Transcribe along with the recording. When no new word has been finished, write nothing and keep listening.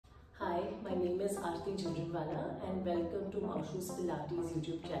name is Aarti Jhunjhunwala and welcome to Maushu's Pilates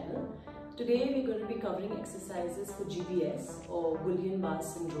YouTube channel. Today we're going to be covering exercises for GBS or Guillain-Barre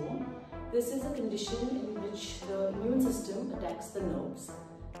Syndrome. This is a condition in which the immune system attacks the nerves,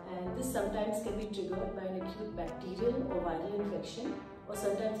 and this sometimes can be triggered by an acute bacterial or viral infection, or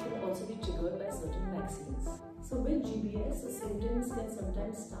sometimes can also be triggered by certain vaccines. So with GBS, the symptoms can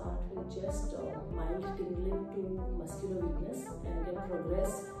sometimes start with just mild tingling to muscular weakness and can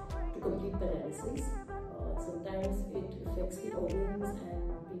progress to complete paralysis. Sometimes it affects the organs and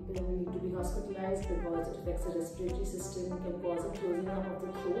people need to be hospitalized because it affects the respiratory system, can cause a closing up of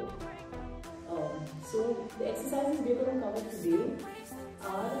the throat. So the exercises we are going to cover today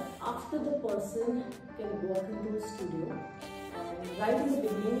are after the person can walk into the studio, and right in the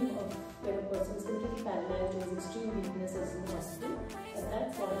beginning of when a person is completely paralyzed or has extreme weakness as in the hospital, at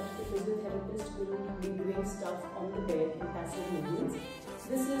that point the physiotherapist will be doing stuff on the bed in passive movements.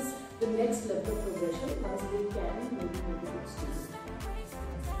 This is the next level of progression once they can maybe go to the studio.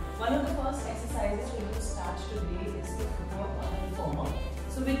 One of the first exercises we're going to start today is the footwork on the reformer.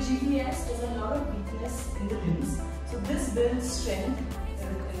 So with GBS, there's a lot of weakness in the limbs. So this builds strength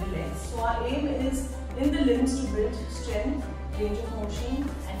in the legs. So our aim is in the limbs to build strength, range of motion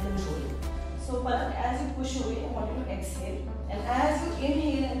and control. So Palak, as you push away, I want you to exhale. And as you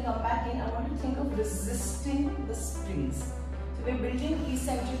inhale and come back in, I want you to think of resisting the springs. So we're building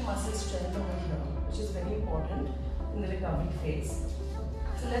eccentric muscle strength over here, which is very important in the recovery phase.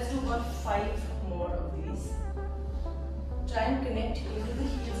 So let's do about 5 more of these. Try and connect into the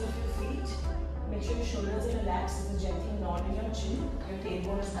heels of your feet. Make sure your shoulders are relaxed. There's a gentle nod in your chin. Your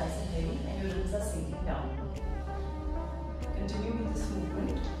tailbone is nice and heavy and your ribs are sinking down. Continue with this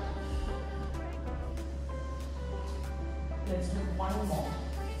movement. Let's do 1 more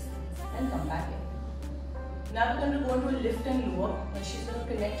and come back in. Now we're going to go into a lift and lower, and she's going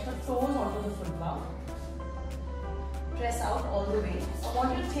to connect her toes onto the foot bar. Press out all the way. I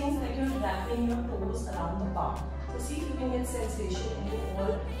want you to think like you're wrapping your toes around the bar. So see if you can get sensation into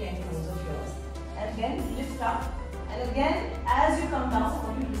all 10 toes of yours. And then lift up. And again, as you come down, I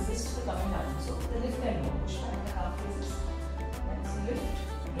want you to resist the coming down. So the lift and lower. Push back the calf raises. And lift,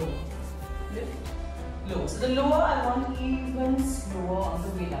 low. Lift, low. So the lower, I want even slower on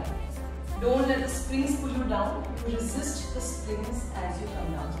the way down. Don't let the springs pull you down. You resist the springs as you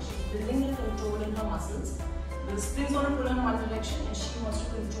come down. So she's building the control in her muscles. The springs want to pull in one direction and she wants to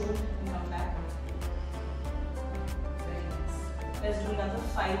control and come back. Very nice. Let's do another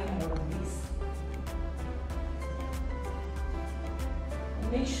 5 more of these.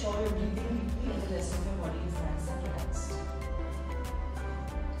 And make sure you're breathing deeply and the rest of your body is nice and relaxed.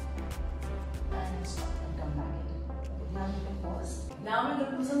 And stop and come back in. Now you can pause. Now we're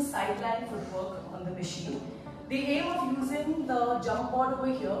going to do some sideline footwork on the machine. The aim of using the jump board over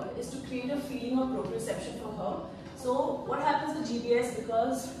here is to create a feeling of proprioception for her. So what happens with GBS,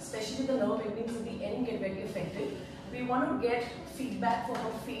 because especially the nerve endings at the end get very affected, we want to get feedback for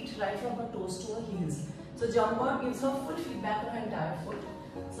her feet right from her toes to her heels. So jump board gives her full feedback on her entire foot.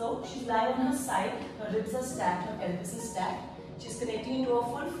 So she's lying on her side, her ribs are stacked, her pelvis is stacked. She's connecting into her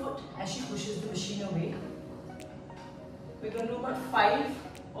full foot as she pushes the machine away. We're going to do about 5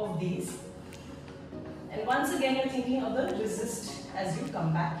 of these. And once again, you're thinking of the resist as you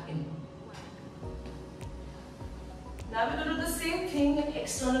come back in. Now we're going to do the same thing in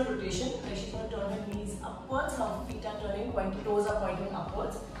external rotation, where she's going to turn her knees upwards, her feet are turning, toes are pointing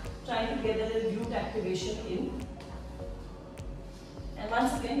upwards, trying to get a little glute activation in. And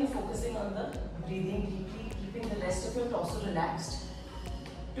once again, you're focusing on the breathing deeply, keeping the rest of your torso relaxed.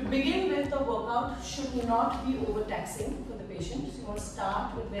 To begin with, the workout should not be overtaxing for the patient. So you want to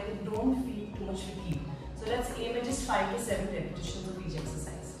start with where they don't feel too much fatigue. So let's aim at just 5 to 7 repetitions of each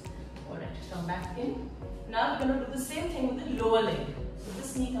exercise. Alright, come back in. Now we're going to do the same thing with the lower leg. So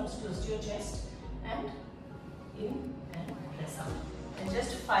this knee comes close to your chest and in and press out. And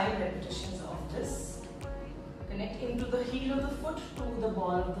just 5 repetitions of this. Connect into the heel of the foot to the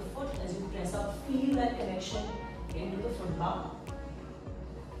ball of the foot as you press out. Feel that connection into the foot bar.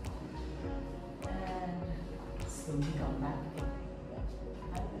 And slowly come back in.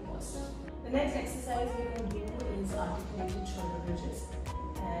 The next exercise we're going to do is articulated shoulder bridges.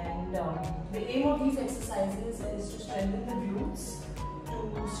 And the aim of these exercises is to strengthen the glutes,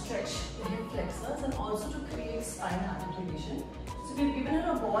 to stretch the hip flexors, and also to create spine articulation. So we've given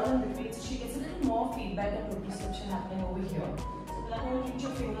her a ball and repeat, so she gets a little more feedback and proprioception happening over here. So I'm going to reach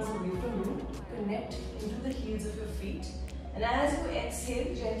your fingers away from you, connect into the heels of your feet, and as you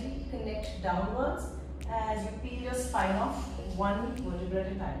exhale, gently connect downwards as you peel your spine off 1 vertebra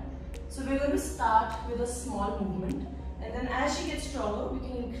at a time. So we're going to start with a small movement, And then as she gets stronger, we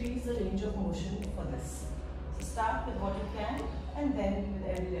can increase the range of motion for this. So start with what you can, and then with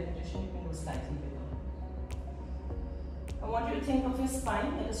every repetition you can go slightly bigger. I want you to think of your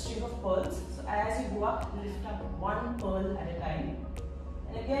spine like a string of pearls. So as you go up, lift up one pearl at a time.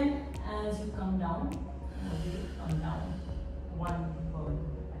 And again, as you come down, you come down one pearl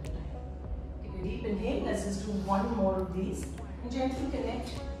at a time. Take a deep inhale. Let's just do one more of these. And gently connect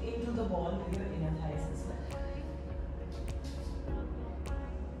into the ball with your inner thighs as well.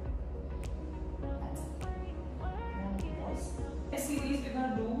 That's it. Pause. Next series we're going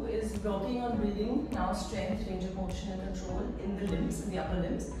to do is working on building now strength, range of motion and control in the limbs, in the upper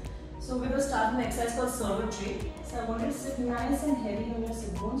limbs. So we're going to start an exercise called server tray. So I want you to sit nice and heavy on your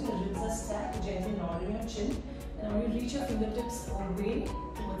sit bones, your ribs are stacked, gently nod in your chin. And I want you to reach your fingertips away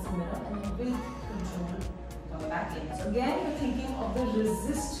towards the mirror and then with control come back in. So again you're thinking of the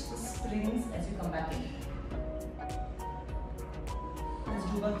resist the springs as you come back in. Let's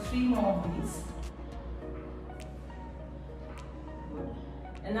do about 3 more of these. Good.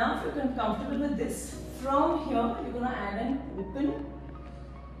 And now if you're comfortable with this, from here you're going to add an open.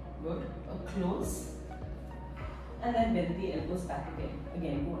 Good. A close. And then bend the elbows back again.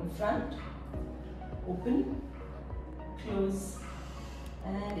 Again, go in front, open, close,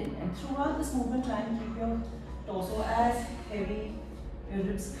 and in. And throughout this movement, try and keep your torso as heavy, your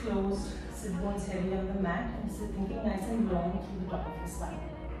ribs closed, sit bones heavy on the mat, and sit thinking nice and long through the top of your spine.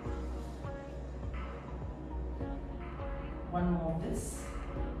 One more of this.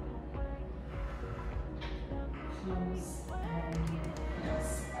 Close and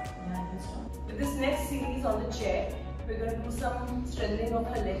yes. With this next series on the chair, we're going to do some strengthening of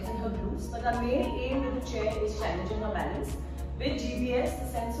her legs and her glutes. But our main aim with the chair is challenging her balance. With GBS, the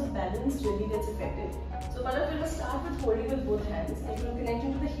sense of balance really gets affected. So Palak, we're going to start with holding with both hands and you're going to connect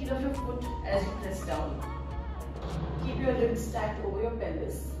into the heel of your foot as you press down. Keep your ribs stacked over your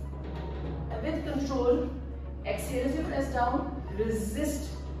pelvis. And with control, exhale as you press down, resist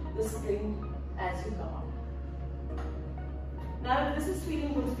the spring as you come up. Now if this is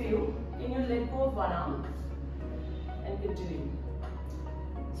feeling good for you, can you let go of one arm and continue.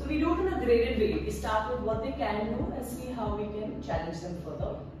 So we do it in a graded way. We start with what they can do and see how we can challenge them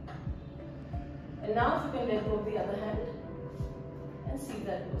further. And now if you can let go of the other hand and see if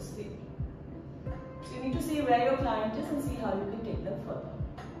that goes for you. So you need to see where your client is and see how you can take them further.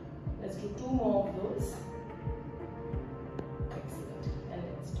 Let's do 2 more of those.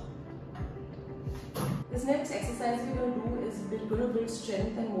 This next exercise we're going to do is we're going to build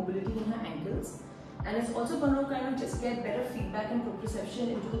strength and mobility in her ankles, and it's also going to kind of just get better feedback and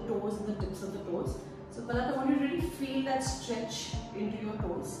proprioception into the toes and the tips of the toes. So Palak, I want you to really feel that stretch into your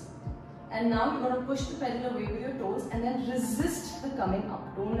toes. And now you're going to push the pedal away with your toes and then resist the coming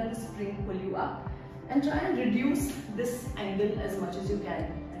up. Don't let the spring pull you up, and try and reduce this angle as much as you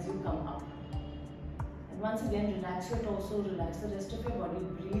can as you come up. And once again, relax your torso, relax the rest of your body,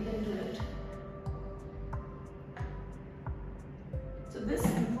 breathe into it. So this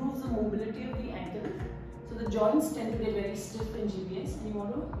improves the mobility of the ankle. So the joints tend to get very stiff in GBS and you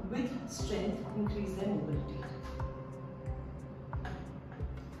want to, with strength, increase their mobility.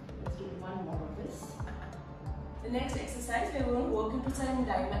 Let's do one more of this. The next exercise, we're going to work into some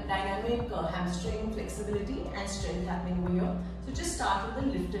dynamic hamstring flexibility and strength happening over here. So just start with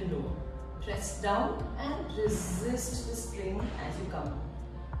the lift and lower. Press down and resist the spring as you come up.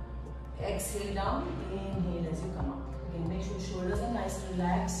 Exhale down, inhale as you come up. Again, make sure shoulders are nice and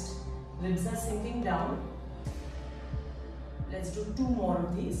relaxed, ribs are sinking down. Let's do 2 more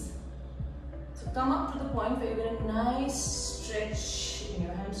of these. So come up to the point where you get a nice stretch in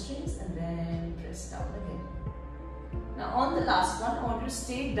your hamstrings and then press down again. Now on the last one, I want you to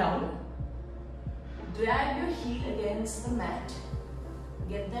stay down, drag your heel against the mat,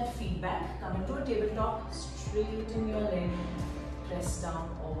 get that feedback, come into a tabletop, straighten your leg, press down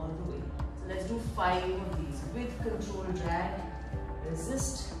all the way. So let's do 5 of these. With control, drag,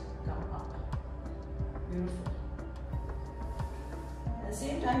 resist, come up. Beautiful. At the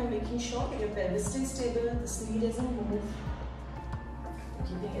same time, you're making sure that your pelvis stays stable, the knee doesn't move,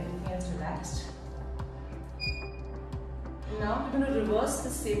 keeping everything else relaxed. Now we're going to reverse the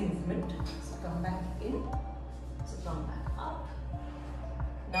same movement. So come back in, so come back up.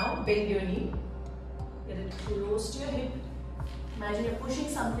 Now bend your knee, get it close to your hip. Imagine you're pushing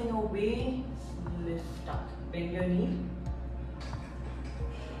something away, lift up. Bend your knee,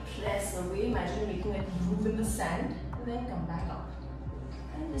 press away. Imagine you're making a groove in the sand and then come back up.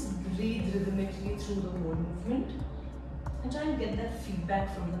 And just breathe rhythmically through the whole movement and try and get that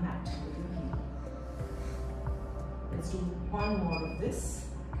feedback from the mat with your heel. Let's do 1 more of this.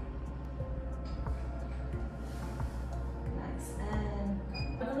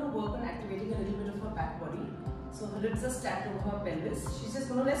 So her ribs are stacked over her pelvis. She's just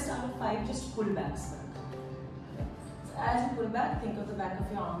going to, let's start at 5, just pull backs back. Okay. So as you pull back, think of the back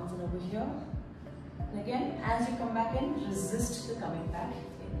of your arms and over here. And again, as you come back in, resist the coming back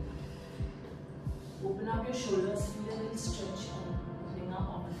in. Open up your shoulders, feel a little stretch and opening up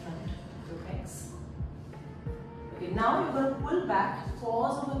on the front of your legs. Okay, now you're going to pull back,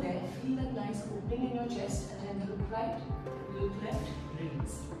 pause over there, feel that nice opening in your chest, and then look right, look left,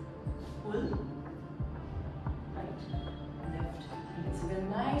 release. Pull, right, left, release. With a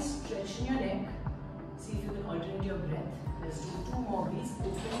nice stretch in your neck, see if you can alternate your breath. Let's do 2 more of these.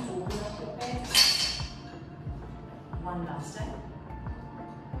 Open up your head. One last time.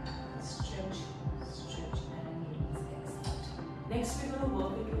 Stretch, stretch, and release. Excellent. Next, we're going to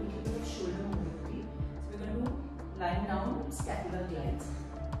work into a little bit of shoulder mobility. So we're going to lying down, scapular glides.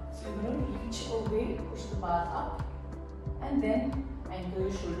 So you're going to reach away, push the bar up, and then anchor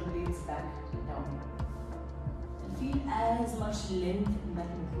your shoulder blades back down. And feel as much length in that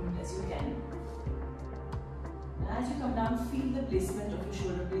movement as you can. And as you come down, feel the placement of your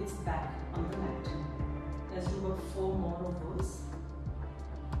shoulder blades back on the mat. Let's do about 4 more of those.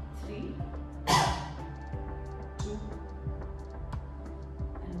 3, 2,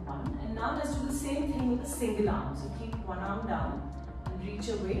 and 1. And now let's do the same thing with a single arm. So keep one arm down and reach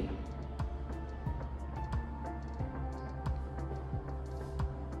away.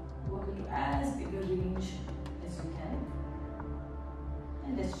 Work into as big a range as you can.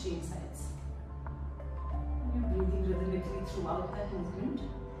 And let's change sides. And you're breathing rhythmically throughout that movement.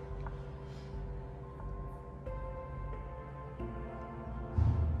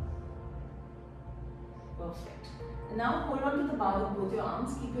 Perfect. And now hold on to the bar with both your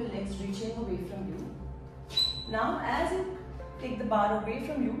arms. Keep your legs reaching away from you. Now as you take the bar away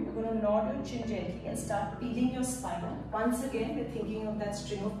from you, you're going to nod your chin gently and start peeling your spine up. Once again, we're thinking of that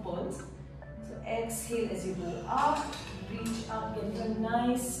string of pearls. So exhale as you go up, reach up, getting a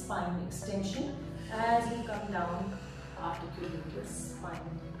nice spine extension. As you come down, articulate your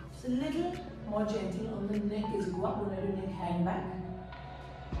spine. So a little more gentle on the neck as you go up. Don't let your neck hang back.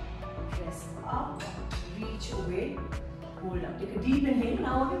 Press up, reach away, hold up. Take a deep inhale.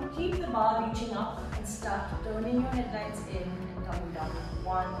 Now we're going to keep the bar reaching up and start turning your headlines in and coming down.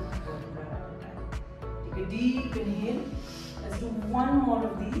 1 vertebra at a time. Take a deep inhale. Let's do 1 more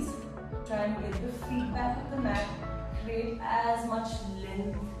of these. Try and get the feet back of the mat. Create as much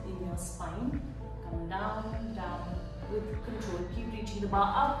length in your spine. Come down, down with control. Keep reaching the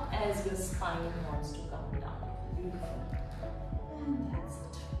bar up as your spine wants to come down. Beautiful. And that's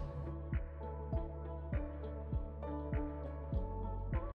it.